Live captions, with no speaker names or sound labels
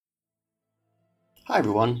Hi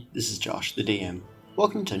everyone, this is Josh, the DM.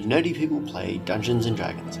 Welcome to Nerdy People Play Dungeons &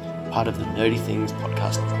 Dragons, part of the Nerdy Things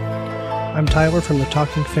podcast network. I'm Tyler from the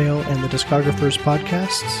Talking Fail and the Discographers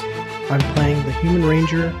podcasts. I'm playing the Human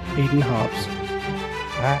Ranger, Aiden Hobbs.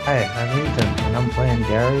 Hi, I'm Ethan, and I'm playing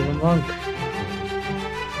Gary the Monk.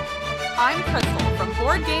 I'm Crystal from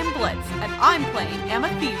Board Game Blitz, and I'm playing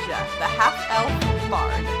Amethysia, the half-elf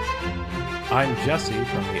bard. I'm Jesse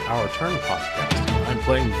from the Our Turn podcast, and I'm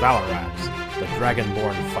playing Valorax, the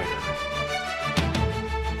Dragonborn fighter.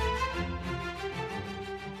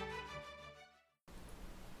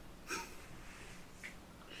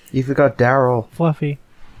 You forgot Daryl. Fluffy.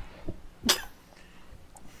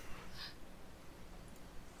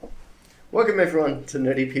 Welcome everyone to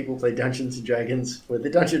Nerdy People Play Dungeons & Dragons, where the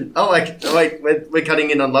dungeon... Oh wait, we're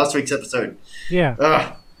cutting in on last week's episode.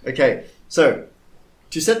 Yeah. Okay, so,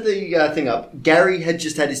 to set the thing up, Gary had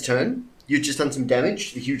just had his turn. You'd just done some damage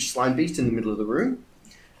to the huge slime beast in the middle of the room.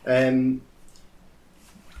 And...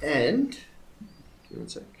 Give me 1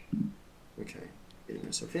 sec. Okay, getting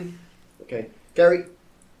myself in. Okay, Gary,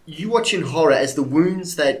 you watch in horror as the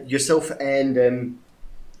wounds that yourself and...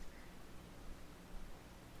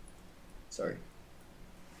 Sorry.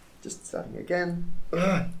 Just starting again.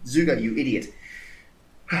 Zuga, you idiot.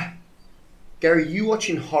 Gary, you watch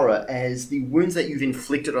in horror as the wounds that you've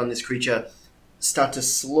inflicted on this creature start to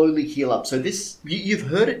slowly heal up. So this, you've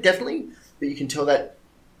heard it definitely, but you can tell that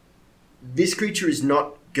this creature is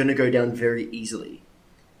not going to go down very easily.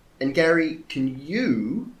 And Gary, can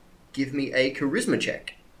you give me a charisma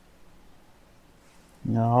check?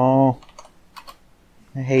 No.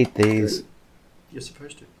 I hate these. Good. You're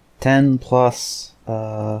supposed to. 10 plus,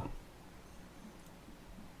 2,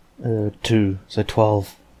 so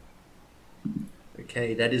 12.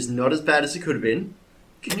 Okay, that is not as bad as it could have been.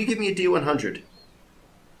 Can you give me a D100?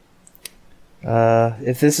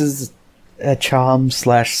 If this is a charm /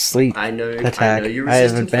 sleep attack, you're I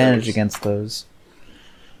have resistant to advantage those. against those.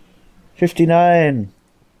 59!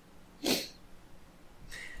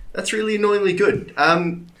 That's really annoyingly good.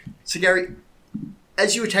 So Gary,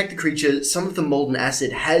 as you attack the creature, some of the molten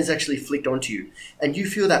acid has actually flicked onto you, and you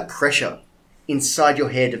feel that pressure inside your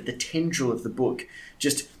head of the tendril of the book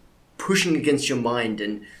just pushing against your mind.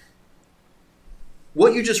 And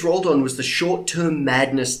what you just rolled on was the short-term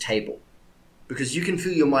madness table, because you can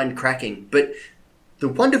feel your mind cracking. But the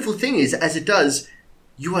wonderful thing is, as it does,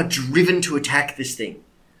 you are driven to attack this thing.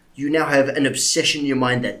 You now have an obsession in your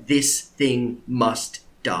mind that this thing must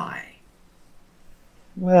die.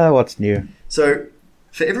 Well, what's new? So,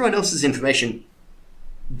 for everyone else's information,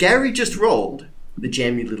 Gary just rolled the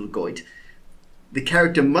Jam You Little Goit. The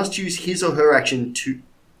character must use his or her action to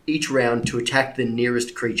each round to attack the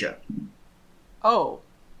nearest creature. Oh.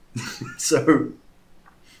 So,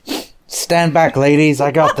 Stand back, ladies,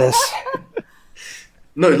 I got this.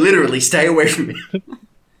 no, literally, stay away from me.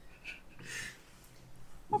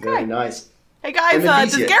 Okay. Very nice. Hey guys,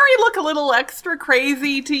 does Amethysia. Gary look a little extra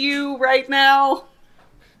crazy to you right now?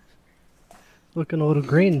 Looking a little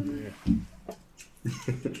green.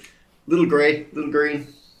 Little grey, little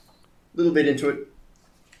green, little bit into it.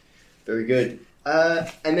 Very good.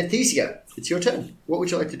 Amethysia, it's your turn. What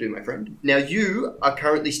would you like to do, my friend? Now, you are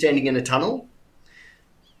currently standing in a tunnel.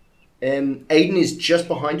 Aiden is just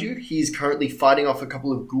behind you. He is currently fighting off a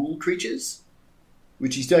couple of ghoul creatures,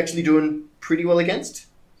 which he's actually doing pretty well against.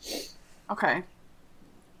 Okay.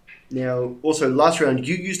 Now, also, last round,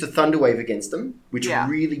 you used a thunder wave against them, which Yeah.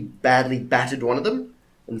 really badly battered one of them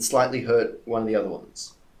and slightly hurt one of the other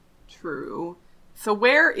ones. True. So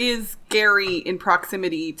where is Gary in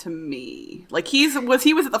proximity to me? Like he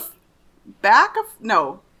was at the back of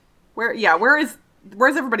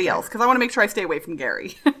where's everybody else? Because I want to make sure I stay away from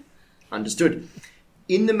Gary. Understood.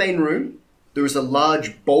 In the main room, there is a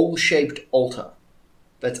large bowl-shaped altar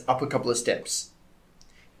that's up a couple of steps.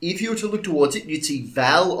 If you were to look towards it, you'd see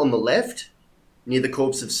Val on the left, near the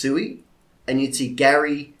corpse of Sui, and you'd see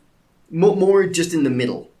Gary more just in the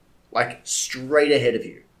middle, like straight ahead of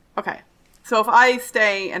you. Okay. So if I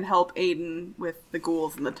stay and help Aiden with the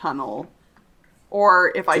ghouls in the tunnel,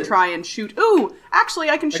 or if I try and shoot... Ooh! Actually,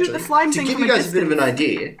 I can shoot the slime thing to give from you guys a bit of an distance.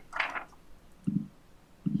 idea,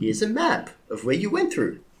 here's a map of where you went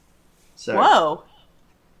through. So, Whoa!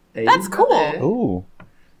 Aiden's That's about cool. there. Ooh.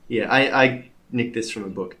 Yeah, I nicked this from a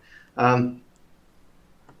book. Val,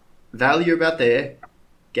 you're about there.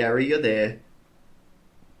 Gary, you're there.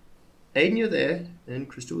 Aiden, you're there. And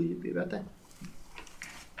Crystal, you'd be about there.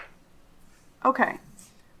 Okay.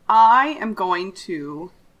 I am going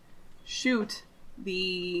to shoot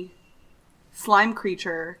the slime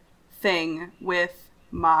creature thing with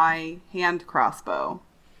my hand crossbow.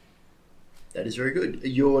 That is very good.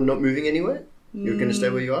 You're not moving anywhere? You're going to stay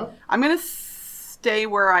where you are? I'm going to stay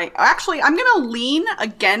where I'm going to lean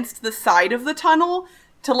against the side of the tunnel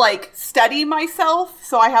to, like, steady myself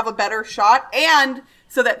so I have a better shot, and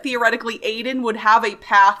so that theoretically Aiden would have a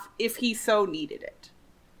path if he so needed it.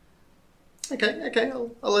 Okay.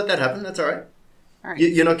 I'll let that happen. That's all right. All right.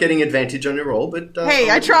 You're not getting advantage on your roll, but...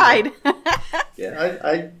 hey, I tried!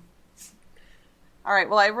 Yeah, All right,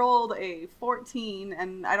 well, I rolled a 14,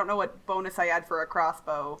 and I don't know what bonus I add for a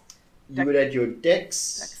crossbow. You would add your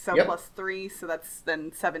dex. So yep. plus 3, so that's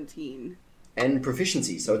then 17. And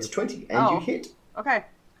proficiency, so it's 20. And you hit. Okay.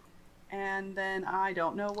 And then I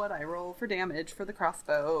don't know what I roll for damage for the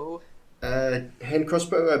crossbow. Hand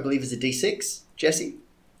crossbow, I believe, is a d6. Jesse?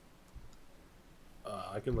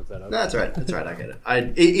 I can look that up. No, that's all right. I get it.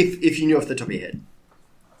 If you knew off the top of your head.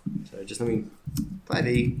 So just let me...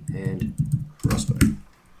 5e and crossbow.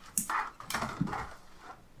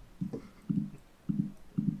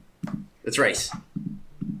 Let's race.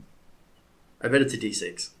 I bet it's a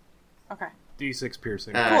d6. Okay. D6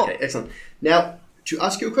 piercing. Cool. Okay, excellent. Now, to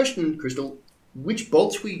ask you a question, Crystal, which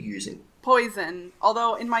bolts were you using? Poison.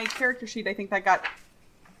 Although in my character sheet, I think that got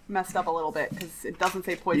messed up a little bit because it doesn't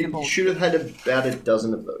say poison You bolts. should have had about a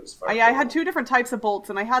dozen of those. I had 2 different types of bolts,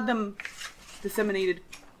 and I had them disseminated.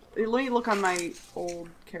 Let me look on my old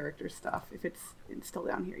character stuff if it's still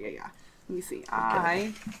down here. Yeah. Let me see. Okay.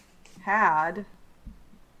 I had...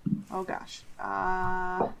 Oh, gosh.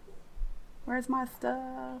 Where's my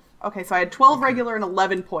stuff? Okay, so I had 12 regular and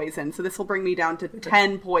 11 poison, so this will bring me down to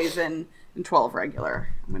 10 poison and 12 regular.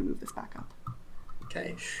 I'm going to move this back up.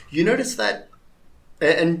 Okay. You notice that...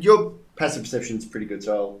 And your passive perception is pretty good,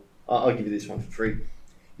 so I'll give you this one for free.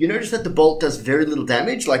 You notice that the bolt does very little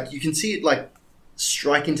damage. Like, you can see it, like,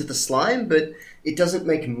 strike into the slime, but it doesn't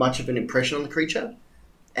make much of an impression on the creature.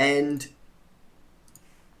 And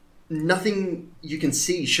nothing you can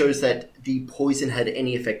see shows that the poison had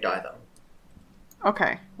any effect either.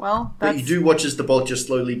 Okay, well, that's... But you do watch as the bolt just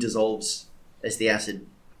slowly dissolves as the acid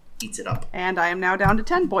eats it up. And I am now down to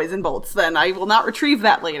 10 poison bolts, then. I will not retrieve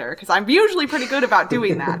that later, because I'm usually pretty good about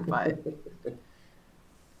doing that, but...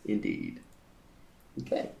 Indeed.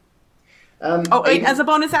 Okay. Wait, as a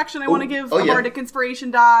bonus action, I want to give a Bardic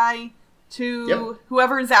Inspiration die to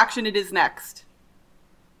whoever's action it is next.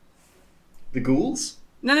 The ghouls?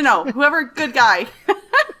 No. Whoever good guy.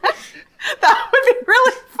 That would be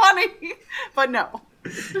really funny, but no.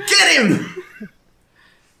 Get him!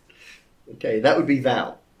 Okay, that would be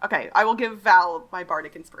Val. Okay, I will give Val my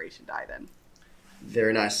Bardic Inspiration die then.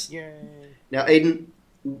 Very nice. Yay. Now, Aiden,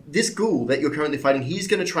 this ghoul that you're currently fighting, he's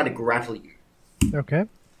going to try to grapple you. Okay.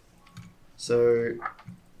 So,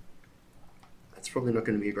 that's probably not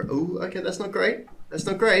going to be a great... Oh, okay, that's not great.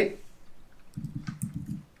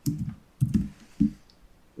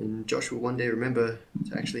 And Josh will one day remember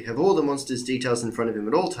to actually have all the monsters' details in front of him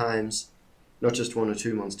at all times, not just 1 or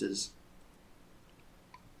 2 monsters.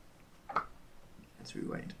 As we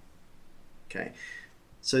wait. Okay.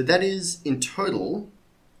 So that is, in total,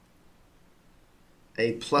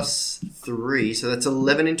 a +3, so that's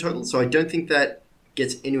 11 in total, so I don't think that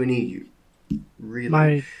gets anywhere near you.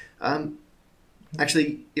 Really.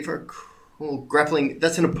 Actually, if I recall, grappling,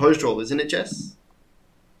 that's an opposed roll, isn't it, Jess?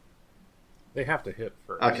 They have to hit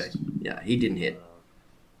first. Okay, yeah, he didn't hit.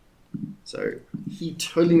 So, he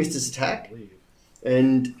totally missed his attack.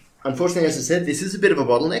 And, unfortunately, as I said, this is a bit of a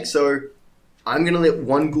bottleneck, so I'm going to let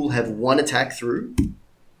one ghoul have 1 attack through.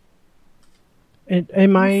 And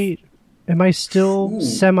am I still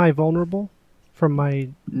semi-vulnerable from my...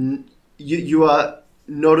 You are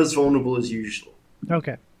not as vulnerable as usual.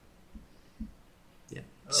 Okay. Yeah.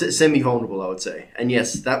 Semi-vulnerable, I would say. And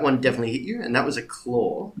yes, that one definitely hit you, and that was a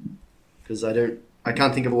claw. Because I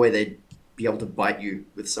can't think of a way they'd be able to bite you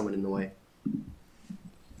with someone in the way.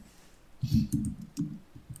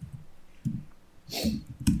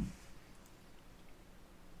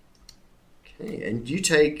 Okay, and you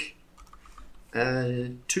take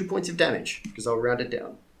 2 points of damage, because I'll round it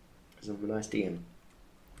down. Because I'm a nice DM.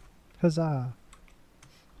 Huzzah.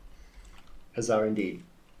 Huzzah indeed.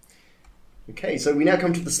 Okay, so we now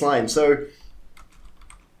come to the slime. So,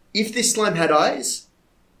 if this slime had eyes,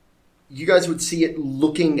 you guys would see it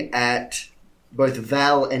looking at both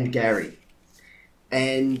Val and Gary.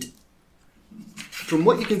 And from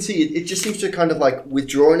what you can see, it just seems to kind of like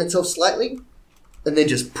withdraw in itself slightly and then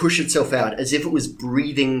just push itself out as if it was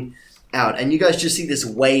breathing out. And you guys just see this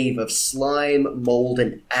wave of slime, mold,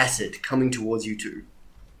 and acid coming towards you two.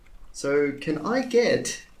 So can I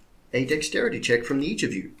get a dexterity check from each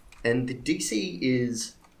of you? And the DC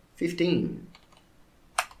is 15.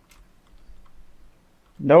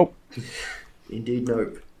 Nope. Indeed,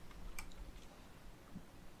 nope.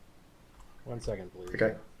 1 second, please.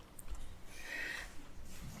 Okay.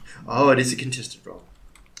 Oh, it is a contested roll.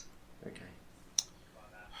 Okay.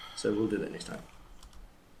 So we'll do that next time.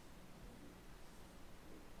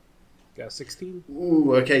 Got a 16?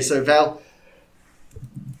 Ooh, okay, so Val,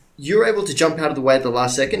 you're able to jump out of the way at the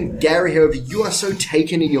last second. Gary, however, you are so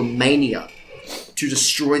taken in your mania to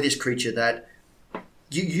destroy this creature that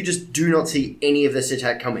you just do not see any of this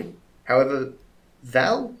attack coming. However,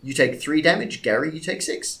 Val, you take 3 damage. Gary, you take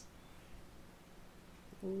 6.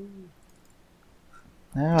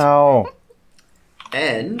 Ow.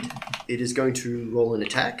 And it is going to roll an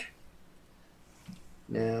attack.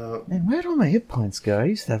 Now, Man, where'd all my hit points go? I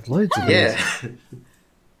used to have loads of these. yeah.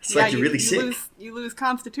 It's like you're really sick. You lose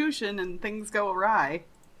constitution and things go awry.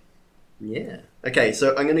 Yeah. Okay, so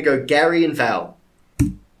I'm going to go Gary and Val.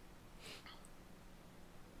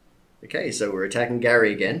 Okay, so we're attacking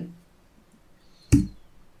Gary again.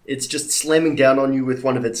 It's just slamming down on you with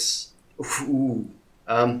one of its... Ooh.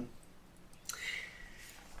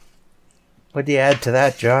 What do you add to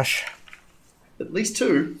that, Josh? At least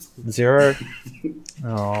 2. 0?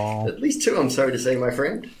 Oh. At least 2, I'm sorry to say, my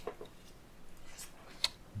friend.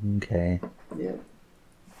 Okay. Yeah.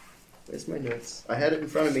 Where's my notes? I had it in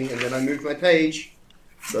front of me, and then I moved my page.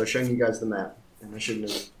 So I was showing you guys the map, and I shouldn't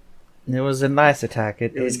have... It was a nice attack.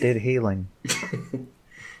 It was did healing.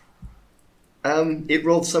 It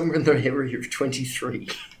rolled somewhere in the area of 23.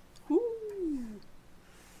 Ooh.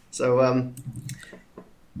 So,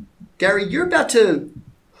 Gary, you're about to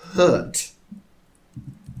hurt.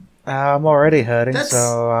 I'm already hurting, That's-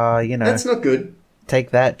 so, That's not good. take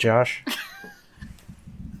that, Josh.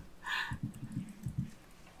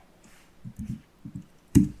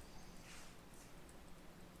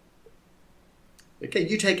 Okay,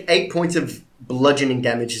 you take 8 points of bludgeoning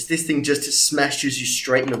damage as this thing just smashes you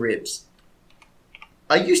straight in the ribs.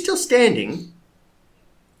 Are you still standing?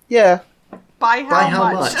 Yeah. By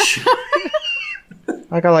how much?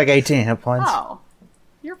 I got like 18 hit points. Oh,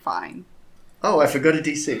 you're fine. Oh, I forgot a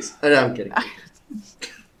d6. Oh, no, I'm kidding.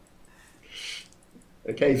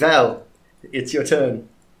 Okay, Val, it's your turn.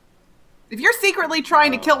 If you're secretly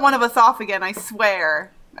trying to kill one of us off again, I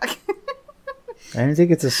swear. I don't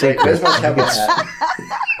think it's a Wait, secret. where's my cowboy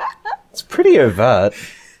hat? It's pretty overt.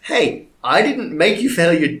 Hey, I didn't make you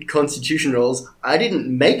fail your constitution rolls. I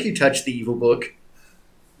didn't make you touch the evil book.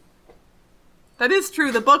 That is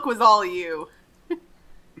true. The book was all you.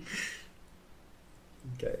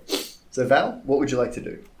 Okay. So, Val, what would you like to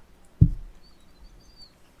do?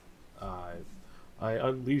 I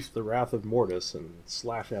unleash the wrath of Mortis and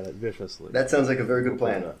slash at it viciously. That sounds like a very good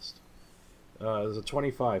plan. There's a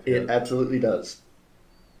 25 It hit. absolutely does.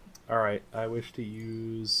 Alright, I wish to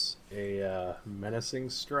use a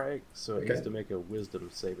menacing strike, so it Okay. needs to make a wisdom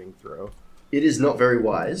saving throw. It is not very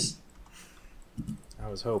wise. I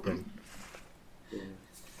was hoping.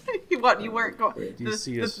 What, you weren't going...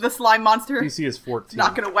 DC is, The slime monster DC is 14.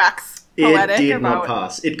 not going to wax It poetic did about... not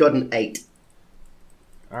pass. It got an 8.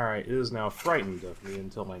 Alright, it is now frightened of me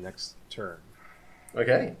until my next turn.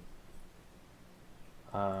 Okay.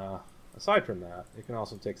 Aside from that, it can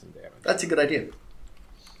also take some damage. That's a good idea.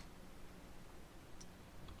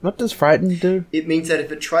 What does Frighten do? It means that if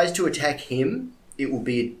it tries to attack him, it will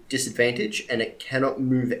be a disadvantage, and it cannot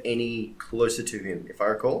move any closer to him, if I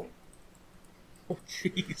recall. Oh,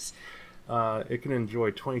 jeez. It can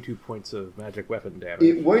enjoy 22 points of magic weapon damage.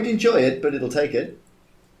 It won't enjoy it, but it'll take it.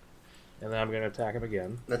 And then I'm going to attack him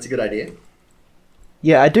again. That's a good idea.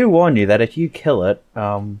 Yeah, I do warn you that if you kill it,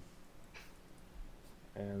 And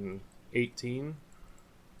 18.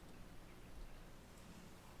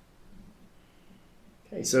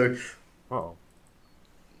 Okay, so... Oh.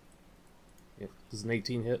 Yeah, does an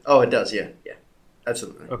 18 hit? Oh, it does, yeah. Yeah,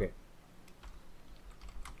 absolutely. Okay.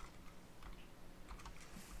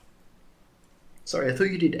 Sorry, I thought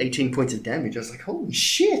you did 18 points of damage. I was like, holy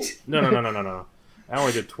shit! No. I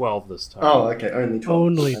only did 12 this time. Oh, okay, only 12.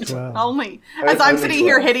 Only That's 12. Only. Oh, As I'm only sitting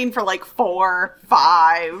here 12. hitting for like 4,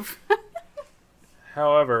 5.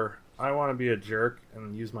 However, I want to be a jerk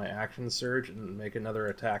and use my action surge and make another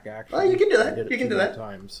attack action. Oh, you can do that. I did it You can 2 do more that.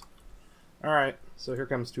 times. Alright, so here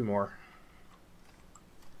comes 2 more.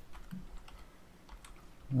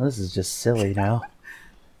 this is just silly now.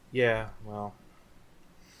 Yeah, well.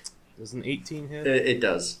 Does an 18 hit? It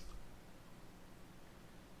does.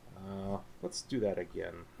 Let's do that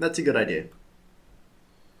again. That's a good idea.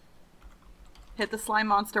 Hit the slime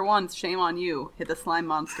monster once, shame on you. Hit the slime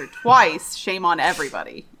monster twice, shame on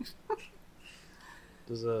everybody.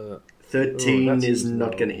 Does a 13 that is seems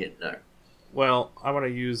not low. going to hit, no. Well, I want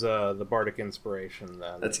to use the Bardic Inspiration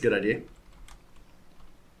then. That's a good idea.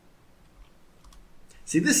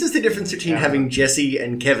 See, this is the difference between Yeah. having Jesse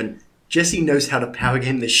and Kevin. Jesse knows how to power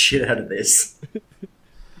game the shit out of this.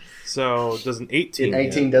 So, does an 18 An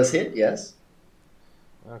 18 hit? does hit, yes.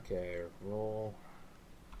 Okay, roll.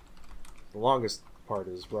 The longest part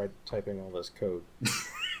is typing all this code.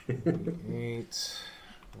 8.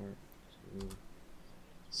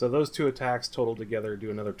 So those two attacks total together do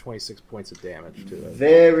another 26 points of damage to it.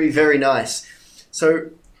 Very, very nice. So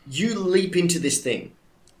you leap into this thing.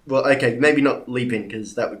 Well, okay, maybe not leap in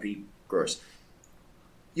because that would be gross.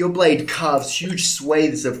 Your blade carves huge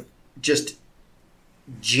swathes of just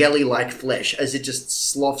jelly-like flesh as it just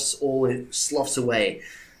sloughs away.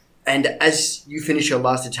 And as you finish your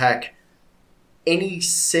last attack, any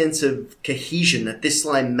sense of cohesion that this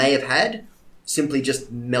slime may have had simply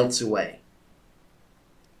just melts away.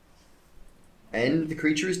 And the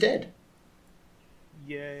creature is dead.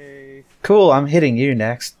 Yay. Cool, I'm hitting you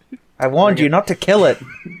next. I warned you not to kill it.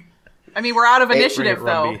 I mean, we're out of initiative, bring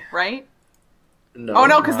it, though, Rumby. right? No. Oh,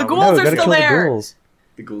 no, because the ghouls we are gotta still kill there. The ghouls.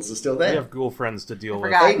 The ghouls are still We there. have ghoul friends to deal with.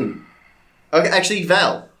 forgot. Aiden. Okay, actually,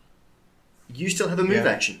 Val. You still have a move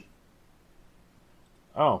Yeah. action.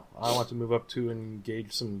 Oh, I want to move up to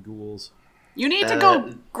engage some ghouls. You need to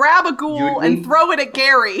go grab a ghoul you and need- throw it at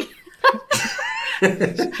Gary.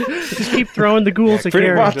 Just keep throwing the ghouls at pretty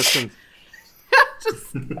Gary. much. Distant.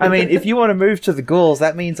 I mean, if you want to move to the ghouls,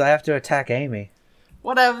 that means I have to attack Amy.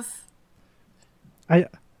 Whatevs. I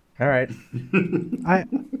All right.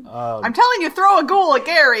 I'm telling you, throw a ghoul at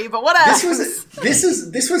Gary, but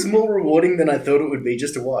whatevs. This was more rewarding than I thought it would be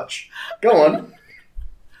just to watch. Go on.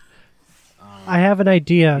 I have an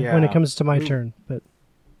idea when yeah. it comes to my turn, but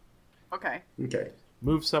Okay. Okay.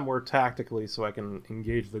 Move somewhere tactically so I can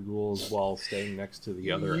engage the ghouls while staying next to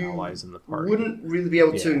the other You allies in the party. Wouldn't really be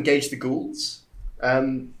able to Yeah. engage the ghouls.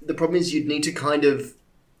 The problem is you'd need to kind of...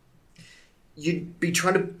 You'd be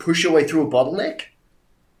trying to push your way through a bottleneck.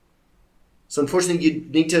 So unfortunately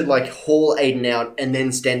you'd need to like haul Aiden out and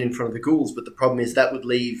then stand in front of the ghouls, but the problem is that would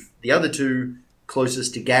leave the other two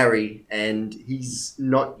closest to Gary, and he's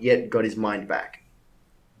not yet got his mind back.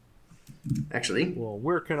 Actually, Well,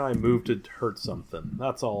 where can I move to hurt something?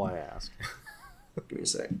 That's all I ask. give me a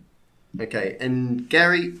sec. Okay, and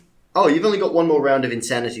Gary... Oh, you've only got one more round of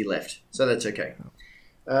insanity left, so that's okay.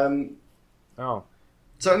 Oh,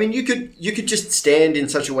 So I mean, you could just stand in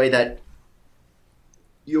such a way that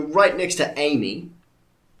you're right next to Amy,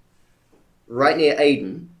 right near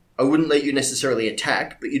Aiden. I wouldn't let you necessarily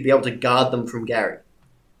attack, but you'd be able to guard them from Gary,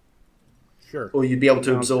 sure. or you'd be able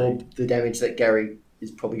to Sounds absorb the damage that Gary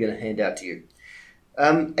is probably going to hand out to you.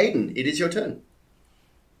 Aiden, it is your turn.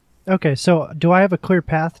 okay. So, do I have a clear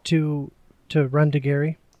path to run to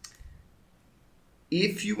Gary?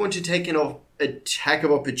 If you want to take an attack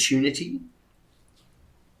of opportunity,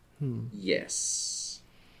 yes.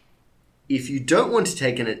 If you don't want to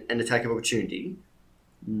take an attack of opportunity,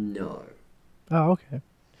 no. Oh, okay.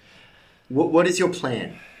 What is your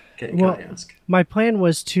plan? Can Well, I ask? My plan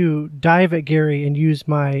was to dive at Gary and use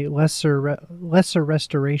my lesser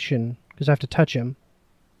restoration because I have to touch him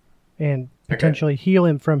and potentially heal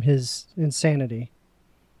him from his insanity.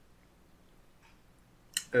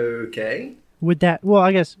 Okay. Would that? Well,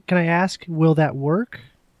 I guess. Can I ask? Will that work?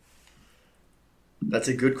 That's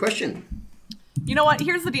a good question. You know what?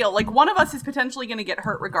 Here's the deal. Like, one of us is potentially going to get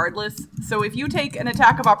hurt regardless. So if you take an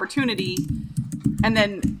attack of opportunity and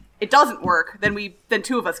then it doesn't work, then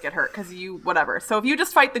two of us get hurt because whatever. So if you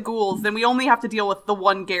just fight the ghouls, then we only have to deal with the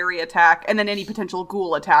one Gary attack and then any potential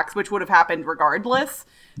ghoul attacks, which would have happened regardless.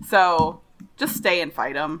 So just stay and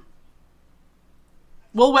fight them.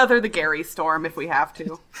 We'll weather the Gary storm if we have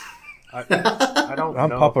to. I don't I'm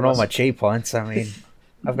know popping if all my chi points. I mean,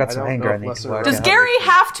 I've got I some don't anger know I if need to lesser- work Does out. Gary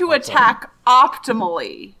have to attack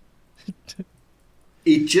optimally?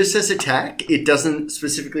 It just says attack. It doesn't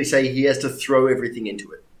specifically say he has to throw everything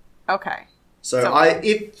into it. Okay. So So-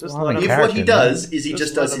 if Just Well, let I'm him, a what he character, does is he Just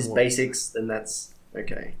just let does him his work. basics, then that's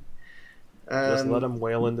okay. just let him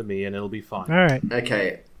wail into me and it'll be fine. All right.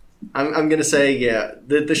 Okay. I'm going to say, yeah,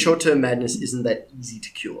 the short-term madness isn't that easy to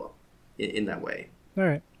cure in that way. All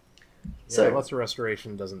right. So- Yeah, lesser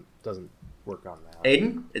restoration doesn't work on that.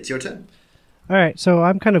 Aiden, it's your turn. All right. So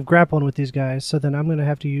I'm kind of grappling with these guys. So then I'm going to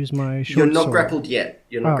have to use my short You're not sword. grappled yet.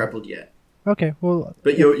 You're not Oh. grappled yet. Okay. Well,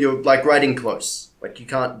 But you're like right in close. Like you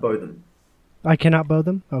can't bow them. I cannot bow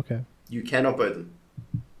them. Okay. You cannot bow them.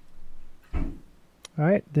 All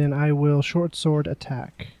right. Then I will short sword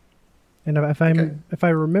attack. And Okay. if I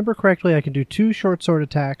remember correctly, I can do 2 short sword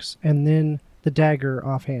attacks and then the dagger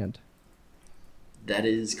offhand. That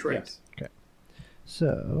is correct. Yes.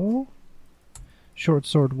 So, short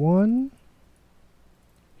sword 1,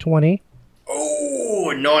 20.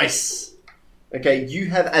 Oh, nice. Okay, you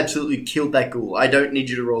have absolutely killed that ghoul. I don't need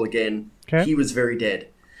you to roll again. Okay. He was very dead.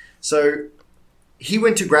 So he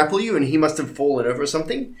went to grapple you, and he must have fallen over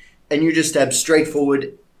something, and you just stab straight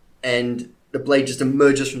forward, and the blade just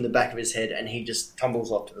emerges from the back of his head, and he just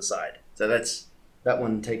tumbles off to the side. So that's that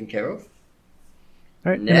one taken care of.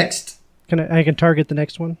 All right. Next. I can target the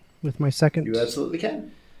next one with my second. You absolutely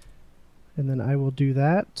can. And then I will do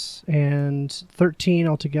that. And 13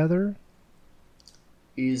 altogether.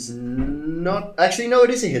 Is not... Actually, no, it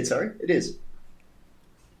is a hit, sorry. It is.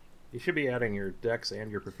 You should be adding your dex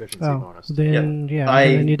and your proficiency bonus. Then,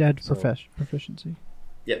 I need to add proficiency.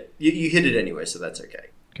 Yep, you hit it anyway, so that's okay.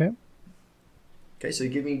 Okay. Okay, so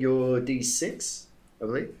give me your D6, I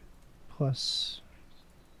believe. Plus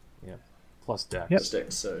dex. Yep. Plus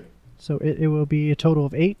dex, so it will be a total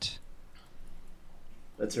of 8.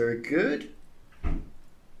 That's very good.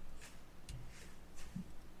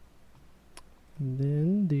 And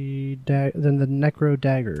then the necro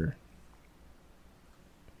dagger.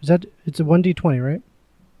 It's a 1d20, right?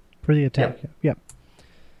 For the attack. Yep.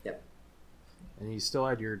 And you still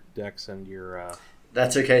add your dex and your...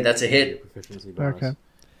 That's okay, that's a hit. Your proficiency bonus. Okay.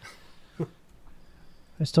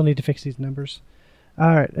 I still need to fix these numbers.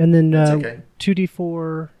 All right, and then okay.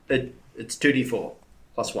 2d4... It's 2d4,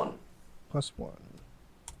 plus 1. Plus 1.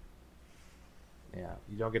 Yeah,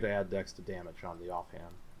 you don't get to add dex to damage on the offhand.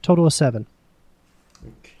 Total of 7.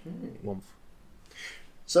 Okay. Woomph.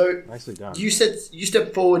 So, nicely done. You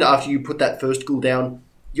step forward after you put that first ghoul down.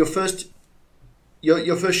 Your first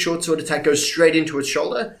short sword attack goes straight into its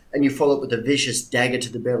shoulder, and you follow it with a vicious dagger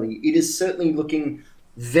to the belly. It is certainly looking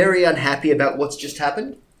very unhappy about what's just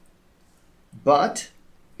happened, but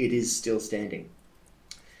it is still standing.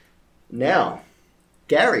 Now,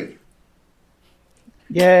 Gary.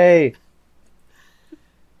 Yay!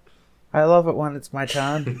 I love it when it's my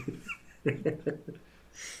turn.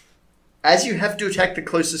 As you have to attack the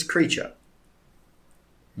closest creature.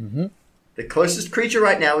 Mm-hmm. The closest creature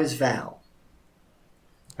right now is Val.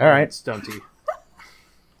 All right. Stunty.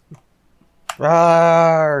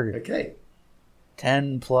 Rawr! Okay.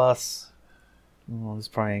 10 plus... Oh, this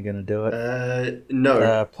probably ain't gonna do it.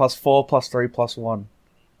 No. Plus 4, plus 3, plus 1.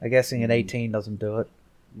 I'm guessing an 18 doesn't do it.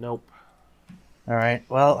 Nope. Alright,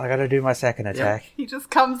 well, I gotta do my second attack. He just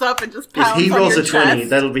comes up and just If pounds he on rolls your a 20, chest.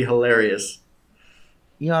 that'll be hilarious.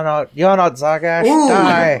 You're not Zargash. Ooh,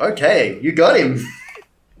 Die! okay, you got him.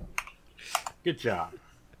 Good job.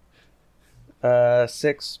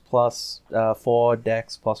 6 plus 4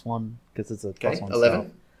 dex plus 1, because it's a plus 1 11.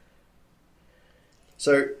 spell.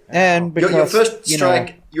 So, And because, your first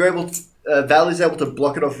strike, you're able to, Val is able to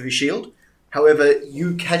block it off of his shield. However,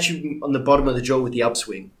 you catch him on the bottom of the jaw with the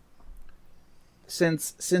upswing.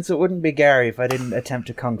 Since it wouldn't be Gary if I didn't attempt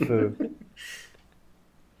to kung fu.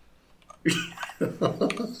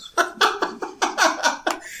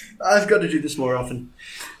 I've got to do this more often.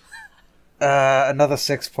 Another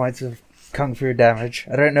 6 points of kung fu damage.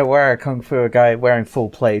 I don't know where I kung fu a guy wearing full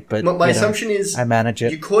plate, but My assumption is I manage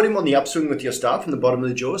it. You caught him on the upswing with your staff from the bottom of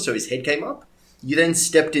the jaw, so his head came up. You then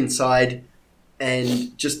stepped inside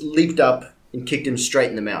and just leaped up and kicked him straight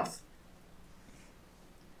in the mouth.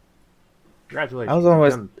 Congratulations. I was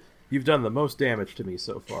almost... You've done the most damage to me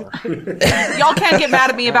so far. Y'all can't get mad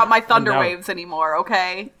at me about my thunder No. waves anymore,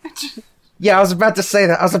 okay? Yeah, I was about to say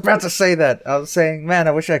that. I was saying, man,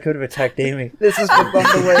 I wish I could have attacked Amy. This is the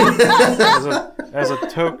Thunderwave. As a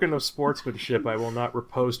token of sportsmanship, I will not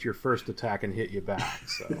riposte your first attack and hit you back.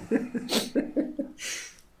 So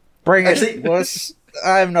Bring Actually- it, wuss.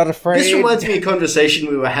 I'm not afraid. This reminds me of a conversation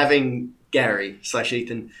we were having,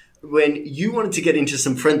 Gary/Ethan, when you wanted to get into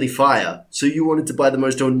some friendly fire, so you wanted to buy the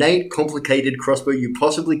most ornate, complicated crossbow you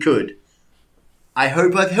possibly could. I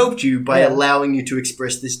hope I've helped you by allowing you to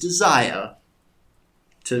express this desire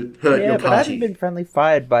to hurt your but I haven't party. been friendly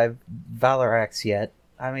fired by Valarax yet.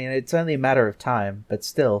 I mean, it's only a matter of time, but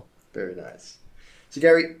still. Very nice. So,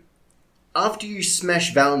 Gary, after you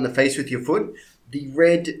smash Val in the face with your foot, the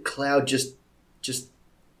red cloud just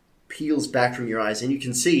peels back from your eyes, and you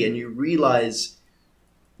can see and you realize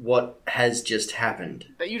what has just happened.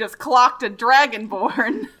 That you just clocked a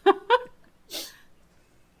dragonborn.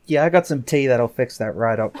 Yeah, I got some tea that'll fix that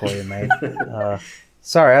right up for you, mate.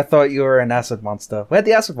 Sorry, I thought you were an acid monster. Where'd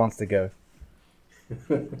the acid monster go?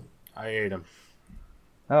 I ate him.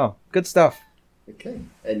 Oh, good stuff. Okay,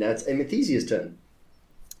 and now it's Amethesia's turn.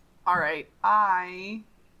 Alright, I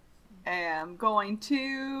am going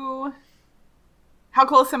to... How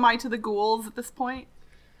close am I to the ghouls at this point?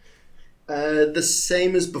 The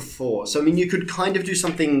same as before. So, I mean, you could kind of do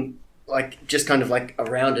something like, just kind of like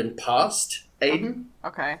around and past Aiden.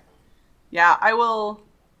 Okay. Yeah, I will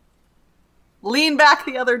lean back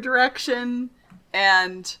the other direction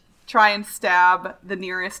and try and stab the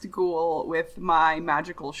nearest ghoul with my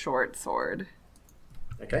magical short sword.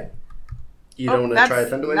 Okay. You don't want to try a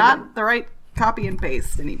Thunderwave? Not the right copy and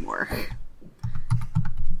paste anymore.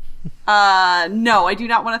 No, I do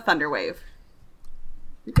not want a Thunderwave.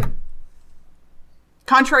 Okay.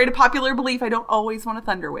 Contrary to popular belief, I don't always want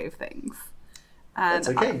to Thunderwave things. And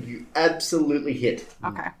That's okay. You absolutely hit.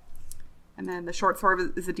 Okay. And then the short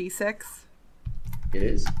sword is a d6. It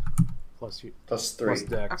is. Plus 3. +3.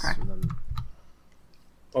 Dex. Okay. And then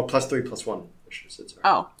Oh, +3, +1. I should have said sorry.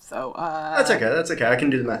 Oh, so That's okay. I can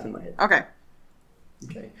do the math in my head. Okay.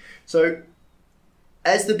 Okay. So,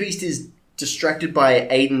 as the beast is distracted by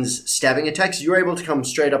Aiden's stabbing attacks, you're able to come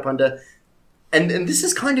straight up under... And this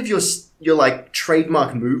is kind of your like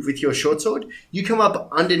trademark move with your short sword. You come up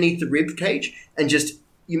underneath the rib cage and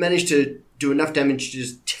you manage to do enough damage to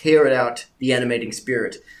just tear it out, the animating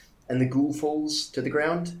spirit. And the ghoul falls to the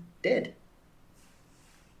ground, dead.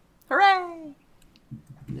 Hooray!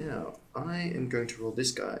 Now, I am going to roll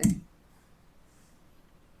this guy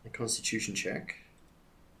a constitution check.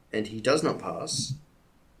 And he does not pass.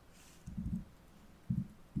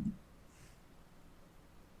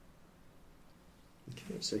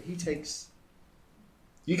 Okay, so he takes...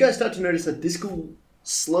 You guys start to notice that this ghoul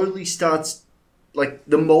slowly starts... Like,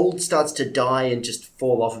 the mold starts to die and just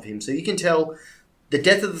fall off of him. So you can tell the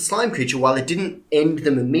death of the slime creature, while it didn't end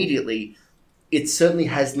them immediately, it certainly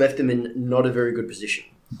has left them in not a very good position.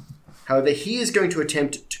 However, he is going to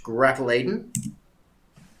attempt to grapple Aiden,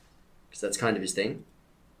 because that's kind of his thing.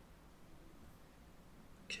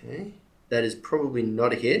 Okay, that is probably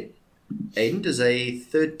not a hit. Aiden, does a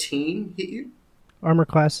 13 hit you? Armor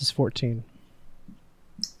class is 14.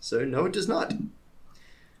 So, no, it does not.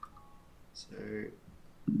 So,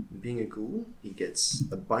 being a ghoul, he gets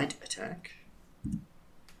a bite attack.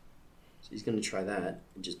 So he's going to try that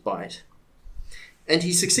and just bite. And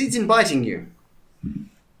he succeeds in biting you.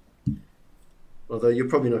 Although you're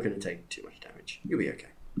probably not going to take too much damage. You'll be okay.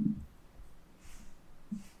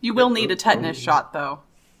 You will need a tetanus shot, though.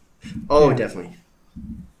 Oh, Yeah. definitely.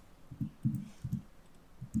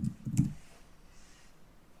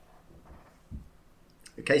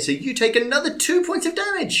 Okay, so you take another 2 points of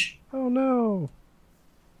damage. Oh no.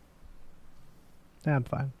 Nah, I'm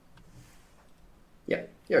fine. Yeah,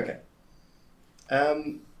 you're okay.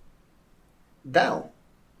 Val,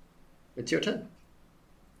 it's your turn.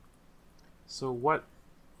 So what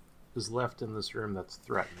is left in this room that's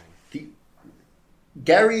threatening?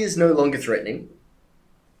 Gary is no longer threatening.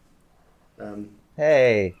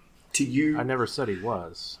 Hey, To you. I never said he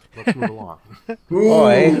was. Let's move along.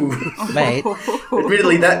 boy, Ooh. mate,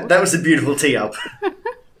 Admittedly, that was a beautiful tee up.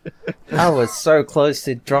 I was so close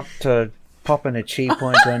to popping a chi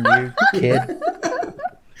point on you, kid.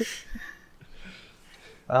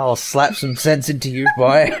 I'll slap some sense into you,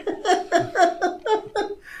 boy.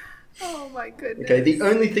 Oh my goodness. Okay, the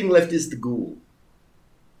only thing left is the ghoul.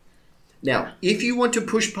 Now, if you want to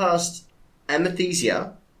push past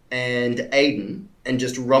Amethysia and Aiden and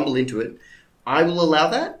just rumble into it, I will allow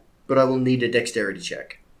that, but I will need a dexterity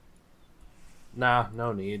check. Nah,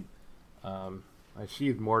 no need. I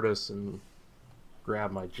sheathe Mortis and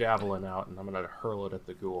grab my javelin out, and I'm going to hurl it at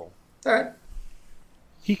the ghoul. All right.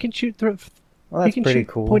 He can shoot Well, he that's can pretty shoot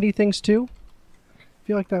cool. pointy things too. I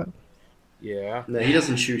feel like that. Yeah. No, he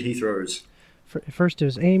doesn't shoot, he throws. First it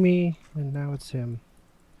was Amy, and now it's him.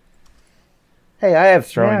 Hey, I have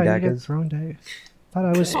throwing yeah, you daggers. get throwing daggers. Thought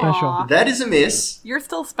I was special. Aw. That is a miss. You're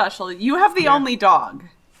still special. You have the only dog.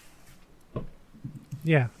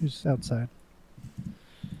 Yeah, he's outside.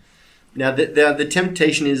 Now, the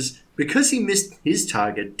temptation is, because he missed his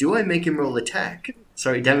target, do I make him roll attack?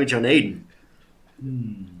 Sorry, damage on Aiden.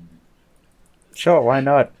 Sure, why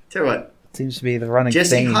not? Tell you what, Seems to be the running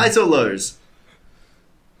Jesse, theme. highs or lows?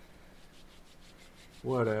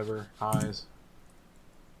 Whatever. Highs.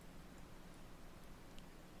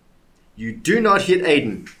 You do not hit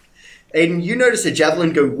Aiden. Aiden, you notice a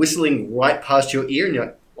javelin go whistling right past your ear, and you're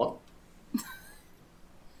like, what?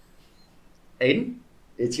 Aiden,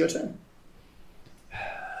 it's your turn.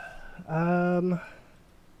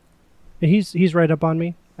 He's right up on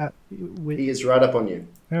me. He is right up on you.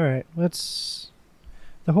 All right, let's.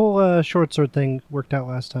 The whole short sword thing worked out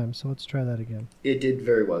last time, so let's try that again. It did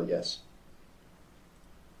very well, yes.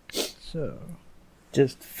 So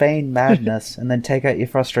Just feign madness and then take out your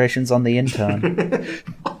frustrations on the intern.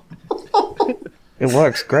 It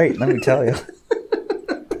works great, let me tell you.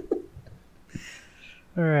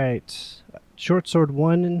 all right, short sword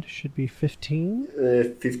 1 should be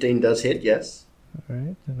 15. 15 does hit, yes. All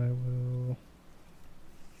right, then I will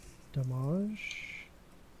damage.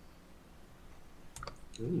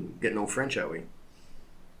 Ooh, getting all French, are we?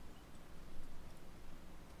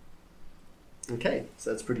 Okay, so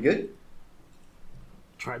that's pretty good.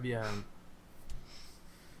 Try bien.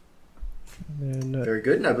 And then Very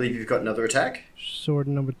good. And I believe you've got another attack. sword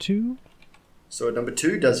number 2. Sword number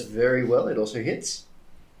 2 does very well. It also hits.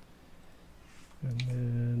 And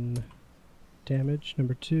then damage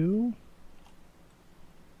number 2.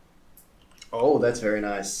 Oh, that's very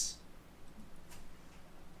nice.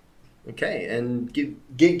 Okay, and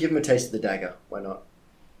give him a taste of the dagger. Why not?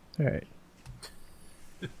 All right.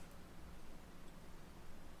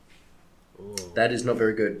 Ooh. That is not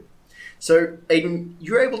very good. So, Aiden,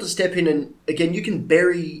 you're able to step in and, again, you can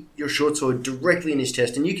bury your short sword directly in his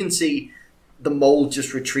chest, and you can see the mold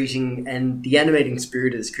just retreating, and the animating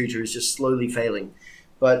spirit of this creature is just slowly failing.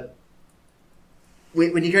 But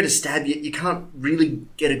when you go to stab, you can't really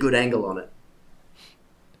get a good angle on it.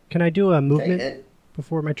 Can I do a movement Okay,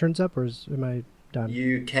 before my turn's up, or am I done? and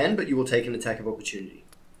you can, but you will take an attack of opportunity.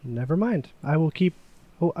 Never mind. I will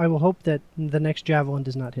hope that the next javelin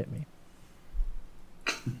does not hit me.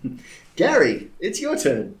 Gary, it's your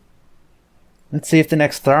turn. Let's see if the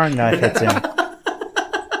next throwing knife hits him.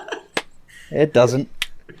 It doesn't.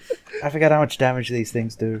 I forgot how much damage these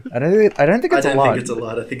things do. I don't think it's a lot. think it's a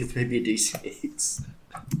lot. I think it's maybe a D6.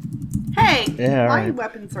 Hey, Yeah, my alright.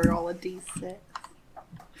 weapons are all a D6.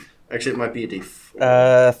 Actually, it might be a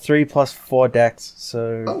D4. 3 plus 4 dex,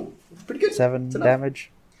 so Oh, that's pretty good. 7 That's enough.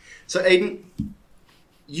 damage. So, Aiden,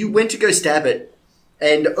 you went to go stab it,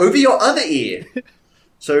 and over your other ear.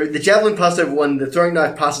 So the javelin passed over one, the throwing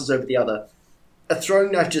knife passes over the other. A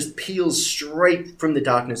throwing knife just peels straight from the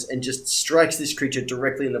darkness and just strikes this creature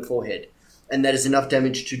directly in the forehead. And that is enough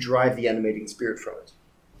damage to drive the animating spirit from it.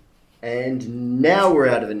 And now we're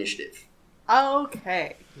out of initiative.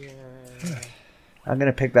 Okay. I'm going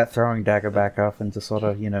to pick that throwing dagger back up and just sort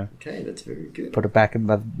of, Okay, that's very good. put it back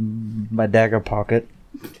in my dagger pocket.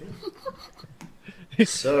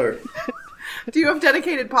 So, Do you have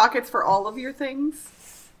dedicated pockets for all of your things?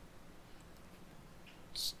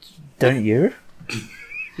 Don't you?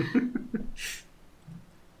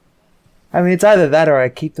 I mean, it's either that or I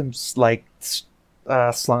keep them slung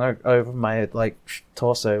over my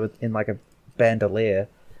torso in a bandolier,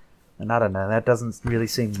 and I don't know. That doesn't really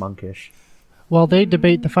seem monkish. While they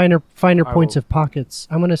debate the finer I points will- of pockets,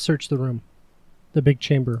 I'm going to search the room, the big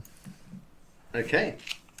chamber. okay.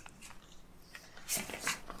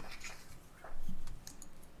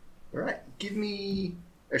 Alright, give me...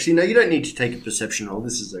 Actually, no, you don't need to take a perception roll.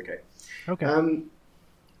 This is okay. Okay.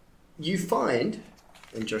 You find,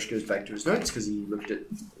 and Josh goes back to his notes because he looked at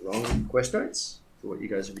the wrong quest notes for what you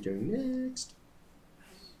guys will be doing next.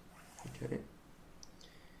 Okay.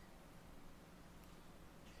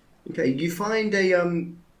 Okay, you find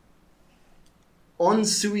on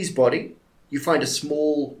Sui's body, you find a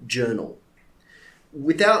small journal.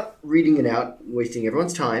 Without reading it out, wasting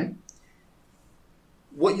everyone's time,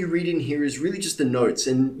 what you read in here is really just the notes,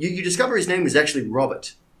 and you discover his name was actually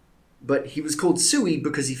Robert. But he was called Sui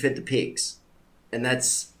because he fed the pigs. And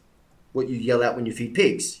that's what you yell out when you feed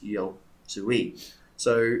pigs. You yell, Sui.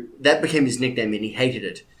 So that became his nickname and he hated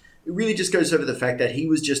it. It really just goes over the fact that he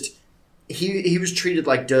was just... He was treated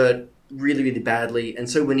like dirt really, really badly. And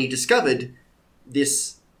so when he discovered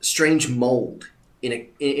this strange mold in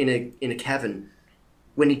a cavern,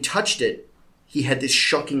 when he touched it, he had this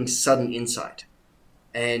shocking sudden insight.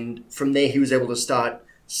 And from there he was able to start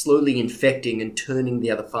slowly infecting and turning the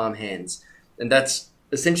other farmhands. And that's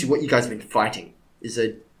essentially what you guys have been fighting, is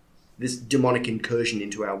this demonic incursion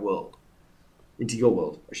into our world. Into your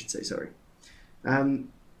world, I should say, sorry.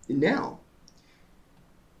 Now,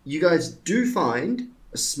 you guys do find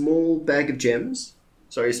a small bag of gems.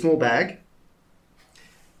 Sorry, a small bag.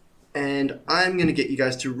 And I'm going to get you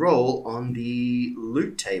guys to roll on the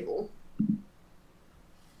loot table.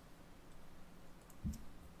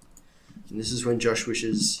 And this is when Josh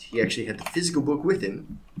wishes he actually had the physical book with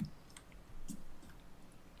him.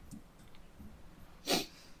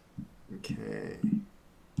 Okay.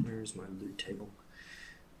 Where is my loot table?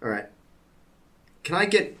 Alright. Can I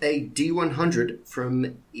get a D100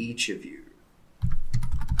 from each of you?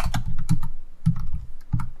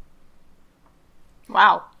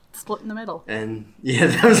 Wow. Split in the middle. And, yeah,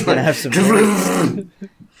 that was Gonna my... have some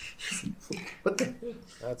What the...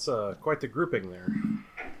 That's quite the grouping there.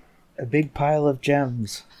 A big pile of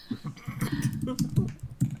gems.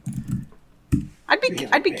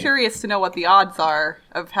 I'd be curious to know what the odds are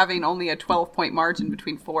of having only a 12-point margin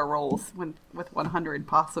between 4 rolls with 100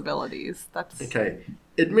 possibilities. That's Okay.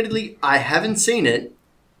 Admittedly, I haven't seen it,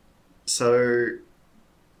 so...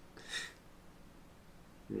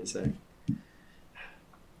 Give me a sec.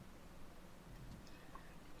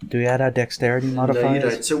 Do we add our dexterity No, you modifiers?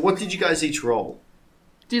 don't. So what did you guys each roll?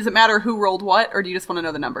 Does it matter who rolled what, or do you just want to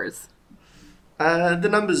know the numbers? The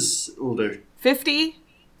numbers will do. 50,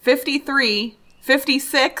 53,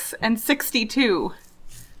 56, and 62.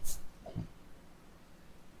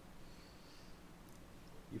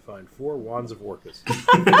 You find 4 wands of Orcus.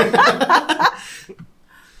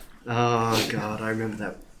 Oh god, I remember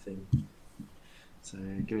that thing. So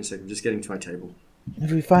give me a second, I'm just getting to my table.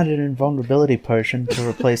 If we find an invulnerability potion to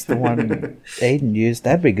replace the one Aiden used,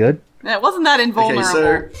 that'd be good. It wasn't that invulnerable.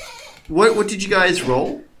 Okay, so what did you guys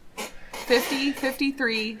roll? 50,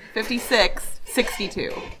 53, 56,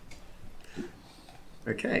 62.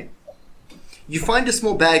 Okay. You find a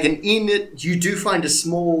small bag, and in it you do find a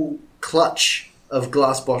small clutch of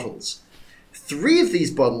glass bottles. 3 of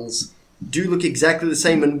these bottles do look exactly the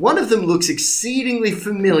same, and one of them looks exceedingly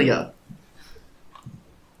familiar.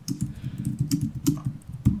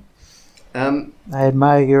 I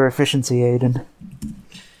admire your efficiency, Aiden.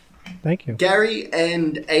 Thank you. Gary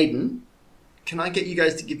and Aiden, can I get you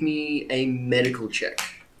guys to give me a medical check?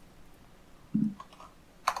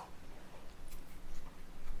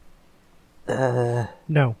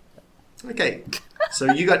 No. Okay,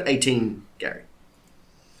 so you got 18, Gary.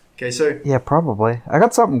 Okay, so Yeah, probably. I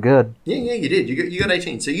got something good. yeah, you did. You got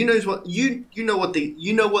 18. So you knows what you know what the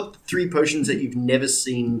 3 potions that you've never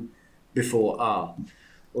seen before are.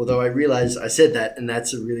 Although I realize I said that, and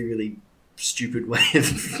that's a really, really stupid way of.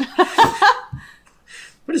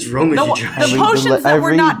 What is wrong with you, Josh? The potions that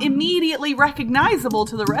were not immediately recognizable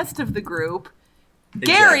to the rest of the group,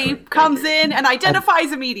 Gary Exactly. comes in and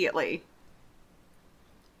identifies immediately.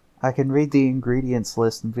 I can read the ingredients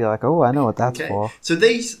list and be like, oh, I know what that's Okay. for. So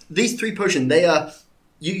these 3 potions, they are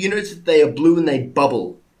you notice that they are blue and they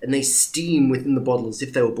bubble and they steam within the bottle as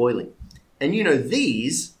if they were boiling. And you know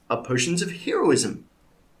these are potions of heroism.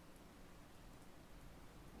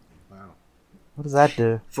 Wow. What does that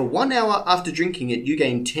do? For 1 hour after drinking it, you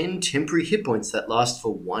gain 10 temporary hit points that last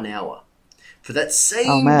for 1 hour. For that same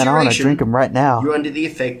Oh man, I want to duration, drink them right now. you're under the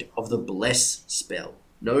effect of the Bless spell.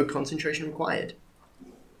 No concentration required.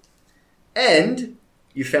 And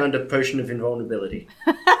you found a potion of invulnerability.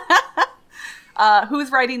 Who's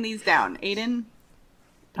writing these down? Aiden?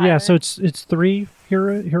 Yeah, Tyler? so it's 3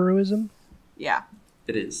 heroism. Yeah.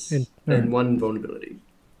 It is. And- And 1 invulnerability.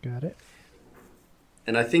 Got it.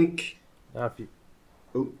 And I think... Now,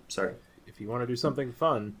 Oh, sorry. if you want to do something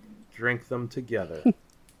fun, drink them together.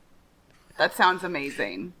 That sounds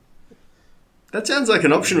amazing. That sounds like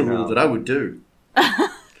an optional No. rule that I would do.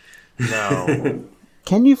 No.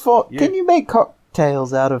 Can you make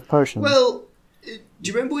cocktails out of potions? Well, do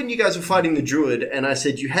you remember when you guys were fighting the druid and I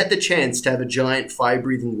said you had the chance to have a giant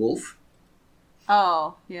fire-breathing wolf?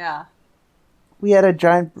 Oh, yeah. we had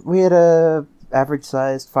a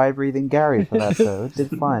average-sized fire-breathing Gary for that, though. It did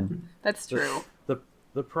fine. That's true.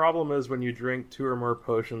 The problem is when you drink 2 or more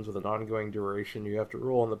potions with an ongoing duration, you have to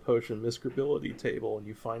roll on the potion miscrability table and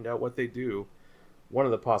you find out what they do. One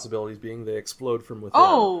of the possibilities being they explode from within.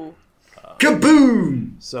 Oh!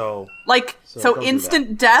 Kaboom! So, Like, So so don't do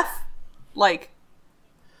instant death? Like,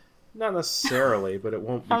 not necessarily, but it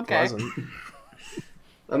won't be Okay. pleasant.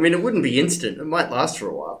 I mean, it wouldn't be instant. It might last for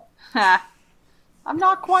a while. ha. I'm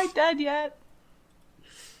not quite dead yet.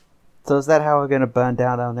 So is that how we're going to burn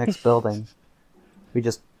down our next building? We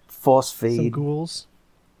just force Some feed ghouls.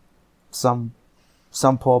 some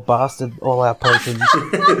poor bastard all our potions.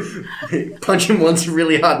 Punch him once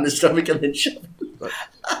really hard in the stomach and then shove him. But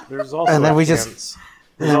there's also And then a we just- chance.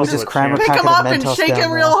 and then we also just a cram a chance- Pick packet him of up and Mentos shake down him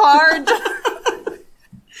there. real hard.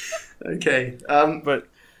 Okay. But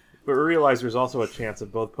realize there's also a chance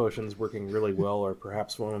of both potions working really well, or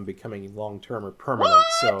perhaps one of them becoming long-term or permanent. What?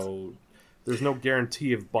 So there's no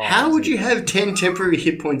guarantee of bonds. How would you have 10 temporary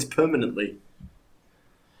hit points permanently?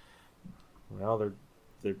 Well,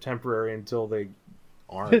 they're temporary until they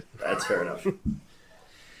aren't. That's fair enough.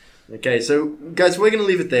 Okay, so guys, we're going to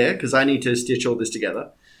leave it there because I need to stitch all this together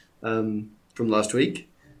from last week.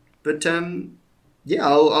 But yeah,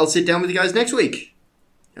 I'll sit down with you guys next week,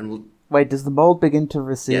 and we'll. Wait, does the mold begin to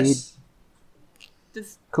recede? Yes.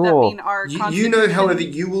 Does that Cool. mean our You know, constitution- however,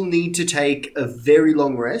 you will need to take a very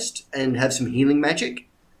long rest and have some healing magic.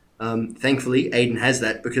 Thankfully, Aiden has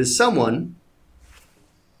that because someone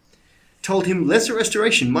told him Lesser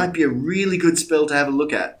Restoration might be a really good spell to have a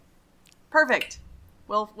look at. Perfect.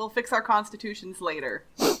 We'll fix our constitutions later.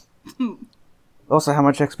 Also, how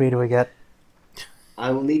much XP do we get?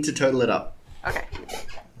 I will need to total it up. Okay.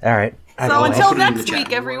 All right. So I'll until put it in the next chat.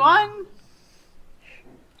 week, everyone.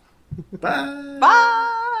 Bye.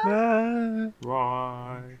 Bye.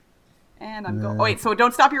 Why? And I'm going. Oh, wait. So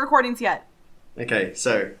don't stop your recordings yet. Okay,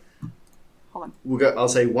 so Hold on. we'll go. I'll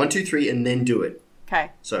say 1, 2, 3, and then do it.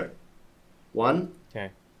 Okay. So, 1,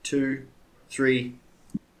 Okay. 2, 3.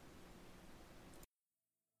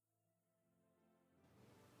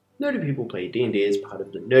 Nerdy People Play D&D as part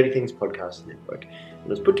of the Nerdy Things Podcast Network, and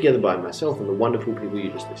was put together by myself and the wonderful people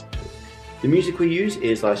you just listened to. The music we use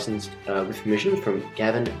is licensed with permission from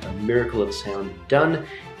Gavin, A Miracle of Sound Done,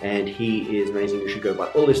 and he is amazing. You should go buy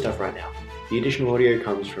all this stuff right now. The additional audio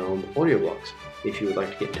comes from Audioblocks. If you would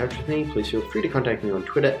like to get in touch with me, please feel free to contact me on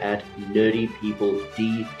Twitter at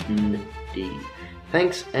NerdyPeopleDND.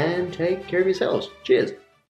 Thanks, and take care of yourselves. Cheers.